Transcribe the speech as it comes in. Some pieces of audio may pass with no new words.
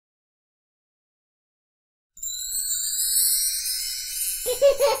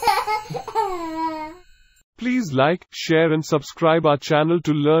Please like, share and subscribe our channel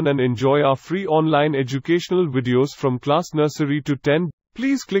to learn and enjoy our free online educational videos from class nursery to 10.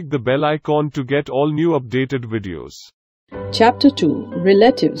 Please click the bell icon to get all new updated videos. Chapter 2.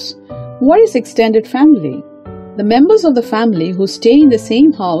 Relatives. What is extended family? The members of the family who stay in the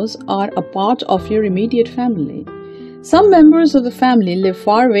same house are a part of your immediate family. Some members of the family live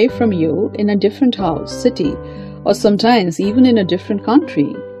far away from you in a different house, city, or sometimes even in a different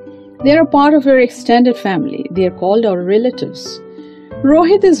country. They are a part of your extended family. They are called our relatives.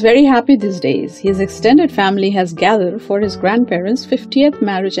 Rohit is very happy these days. His extended family has gathered for his grandparents' 50th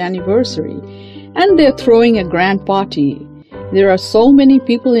marriage anniversary, and they are throwing a grand party. There are so many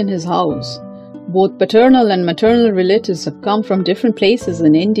people in his house. Both paternal and maternal relatives have come from different places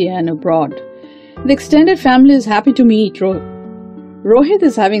in India and abroad. The extended family is happy to meet Rohit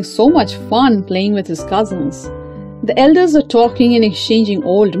is having so much fun playing with his cousins. The elders are talking and exchanging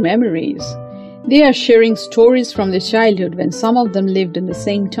old memories. They are sharing stories from their childhood when some of them lived in the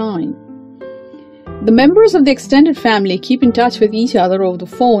same time. The members of the extended family keep in touch with each other over the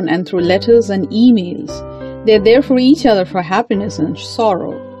phone and through letters and emails. They are there for each other for happiness and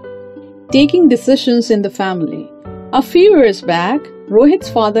sorrow. Taking decisions in the family. A few years back,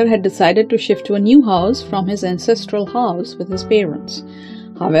 Rohit's father had decided to shift to a new house from his ancestral house with his parents.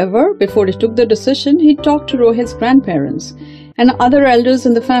 However, before he took the decision, he talked to Rohit's grandparents and other elders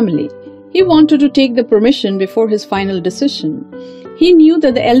in the family. He wanted to take the permission before his final decision. He knew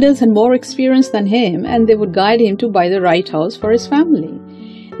that the elders had more experience than him and they would guide him to buy the right house for his family.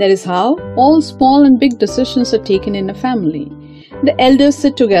 That is how all small and big decisions are taken in a family. The elders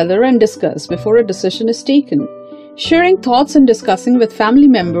sit together and discuss before a decision is taken. Sharing thoughts and discussing with family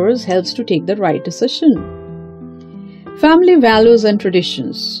members helps to take the right decision. Family values and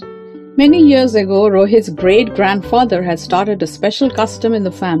traditions. Many years ago, Rohit's great-grandfather had started a special custom in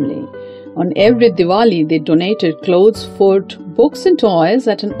the family. On every Diwali, they donated clothes, food, books and toys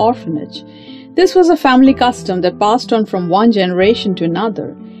at an orphanage. This was a family custom that passed on from one generation to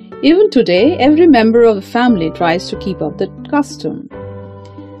another. Even today, every member of the family tries to keep up the custom.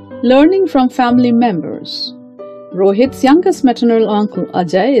 Learning from family members. Rohit's youngest maternal uncle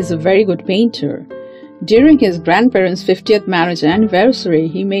Ajay is a very good painter. During his grandparents' 50th marriage anniversary,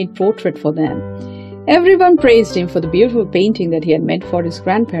 he made portrait for them. Everyone praised him for the beautiful painting that he had made for his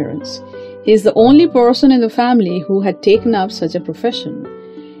grandparents. He is the only person in the family who had taken up such a profession.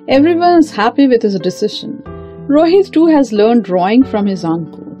 Everyone is happy with his decision. Rohit too has learned drawing from his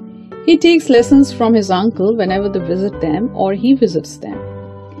uncle. He takes lessons from his uncle whenever they visit them or he visits them.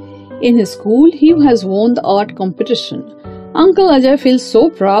 In his school, he has won the art competition. Uncle Ajay feels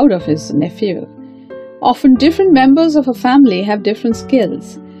so proud of his nephew. Often different members of a family have different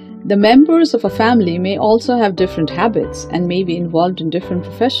skills. The members of a family may also have different habits and may be involved in different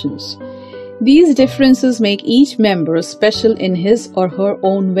professions. These differences make each member special in his or her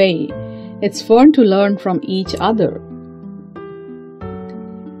own way. It's fun to learn from each other.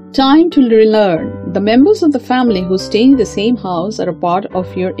 Time to relearn. The members of the family who stay in the same house are a part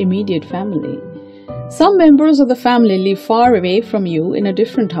of your immediate family. Some members of the family live far away from you in a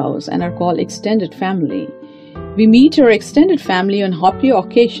different house and are called extended family. We meet our extended family on happy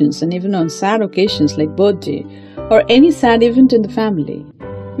occasions and even on sad occasions like birthday or any sad event in the family.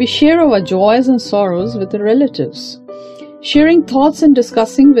 We share our joys and sorrows with the relatives. Sharing thoughts and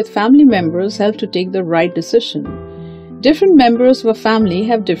discussing with family members help to take the right decision. Different members of a family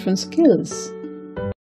have different skills.